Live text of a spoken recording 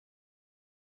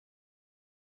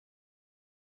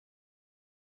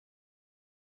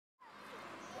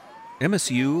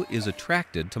MSU is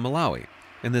attracted to Malawi,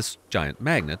 and this giant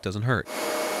magnet doesn't hurt.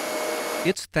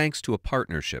 It's thanks to a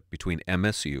partnership between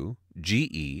MSU,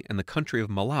 GE, and the country of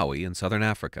Malawi in southern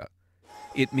Africa.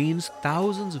 It means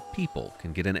thousands of people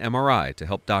can get an MRI to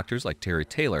help doctors like Terry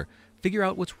Taylor figure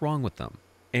out what's wrong with them,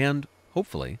 and,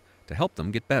 hopefully, to help them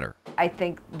get better. I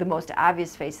think the most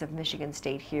obvious face of Michigan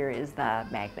State here is the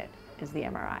magnet, is the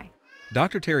MRI.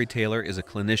 Dr. Terry Taylor is a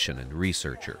clinician and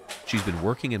researcher. She's been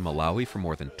working in Malawi for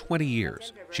more than 20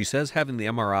 years. She says having the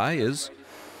MRI is,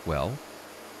 well,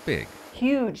 big.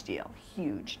 Huge deal,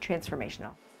 huge,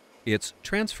 transformational. It's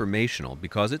transformational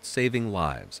because it's saving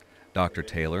lives. Dr.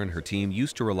 Taylor and her team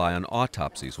used to rely on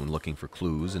autopsies when looking for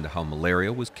clues into how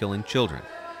malaria was killing children.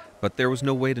 But there was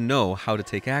no way to know how to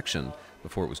take action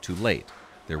before it was too late.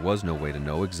 There was no way to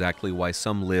know exactly why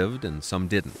some lived and some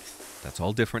didn't. That's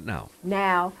all different now.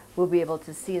 Now we'll be able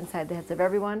to see inside the heads of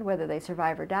everyone, whether they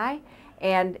survive or die.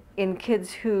 And in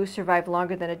kids who survive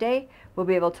longer than a day, we'll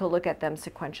be able to look at them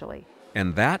sequentially.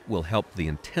 And that will help the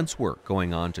intense work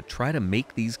going on to try to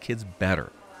make these kids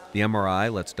better. The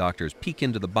MRI lets doctors peek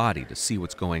into the body to see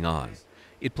what's going on.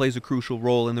 It plays a crucial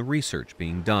role in the research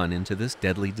being done into this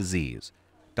deadly disease.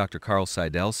 Dr. Carl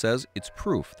Seidel says it's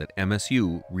proof that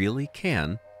MSU really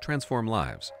can transform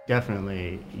lives.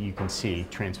 Definitely, you can see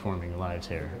transforming lives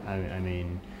here. I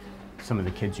mean, some of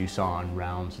the kids you saw on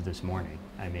rounds this morning,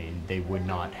 I mean, they would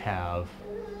not have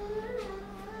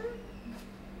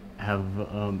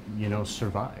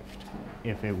survived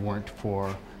if it weren't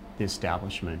for the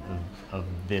establishment of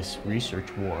this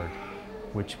research ward,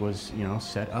 which was,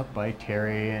 set up by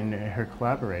Terry and her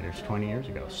collaborators 20 years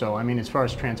ago. So, I mean, as far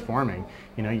as transforming,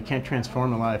 you can't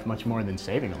transform a life much more than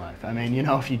saving a life. I mean,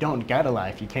 if you don't get a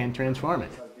life, you can't transform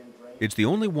it. It's the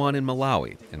only one in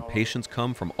Malawi, and patients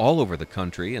come from all over the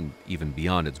country and even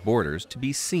beyond its borders to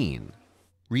be seen,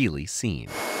 really seen.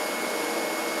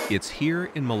 It's here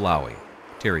in Malawi.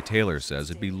 Terry Taylor says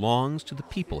it belongs to the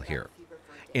people here.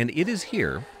 And it is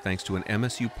here, thanks to an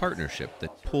MSU partnership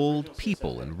that pulled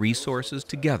people and resources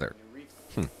together.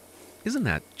 Isn't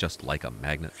that just like a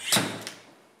magnet?